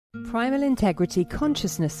Primal Integrity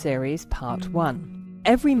Consciousness Series Part 1.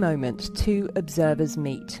 Every moment, two observers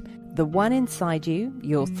meet. The one inside you,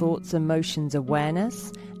 your thoughts, emotions,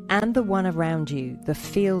 awareness, and the one around you, the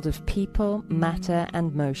field of people, matter,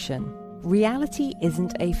 and motion. Reality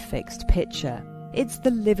isn't a fixed picture. It's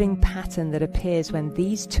the living pattern that appears when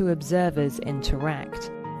these two observers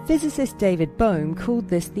interact. Physicist David Bohm called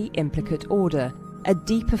this the implicate order, a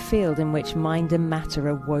deeper field in which mind and matter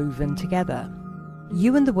are woven together.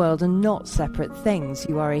 You and the world are not separate things.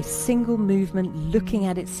 You are a single movement looking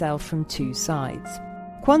at itself from two sides.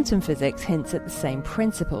 Quantum physics hints at the same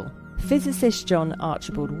principle. Physicist John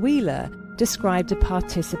Archibald Wheeler described a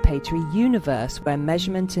participatory universe where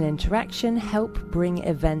measurement and interaction help bring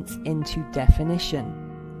events into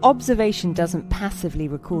definition. Observation doesn't passively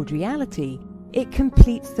record reality, it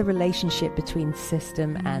completes the relationship between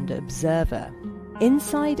system and observer.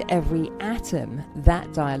 Inside every atom,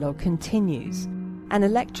 that dialogue continues. An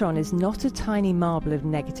electron is not a tiny marble of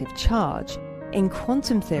negative charge. In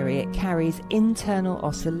quantum theory, it carries internal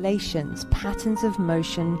oscillations, patterns of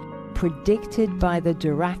motion predicted by the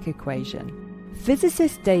Dirac equation.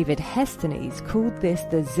 Physicist David Hestenes called this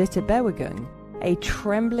the Zitterbewegung, a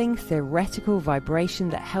trembling theoretical vibration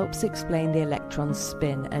that helps explain the electron's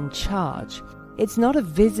spin and charge. It's not a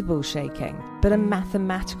visible shaking, but a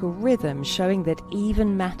mathematical rhythm showing that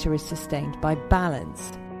even matter is sustained by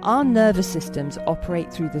balance. Our nervous systems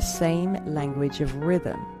operate through the same language of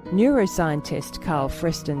rhythm. Neuroscientist Karl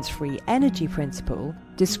Friston's free energy principle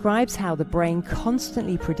describes how the brain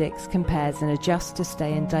constantly predicts, compares, and adjusts to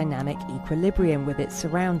stay in dynamic equilibrium with its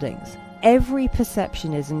surroundings. Every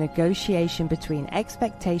perception is a negotiation between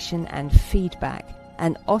expectation and feedback,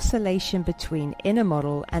 an oscillation between inner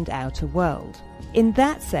model and outer world. In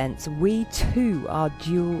that sense, we too are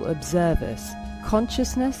dual observers,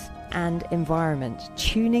 consciousness and environment,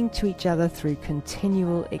 tuning to each other through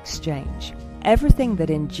continual exchange. Everything that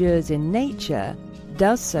endures in nature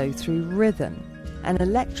does so through rhythm. An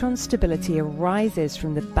electron's stability arises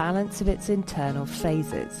from the balance of its internal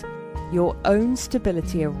phases. Your own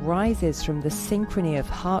stability arises from the synchrony of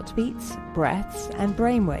heartbeats, breaths, and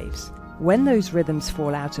brainwaves. When those rhythms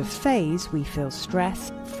fall out of phase, we feel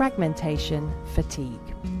stress, fragmentation, fatigue.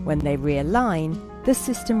 When they realign, the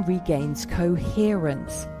system regains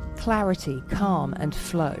coherence, clarity, calm, and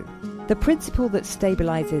flow. The principle that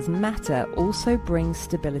stabilizes matter also brings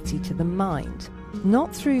stability to the mind,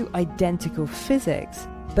 not through identical physics,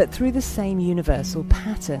 but through the same universal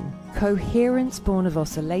pattern, coherence born of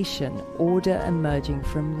oscillation, order emerging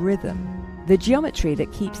from rhythm. The geometry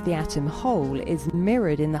that keeps the atom whole is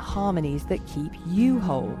mirrored in the harmonies that keep you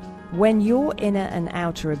whole. When your inner and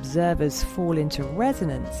outer observers fall into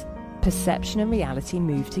resonance, perception and reality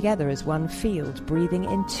move together as one field, breathing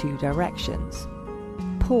in two directions.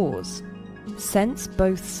 Pause. Sense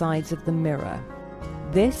both sides of the mirror.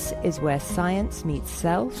 This is where science meets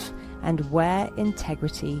self and where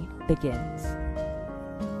integrity begins.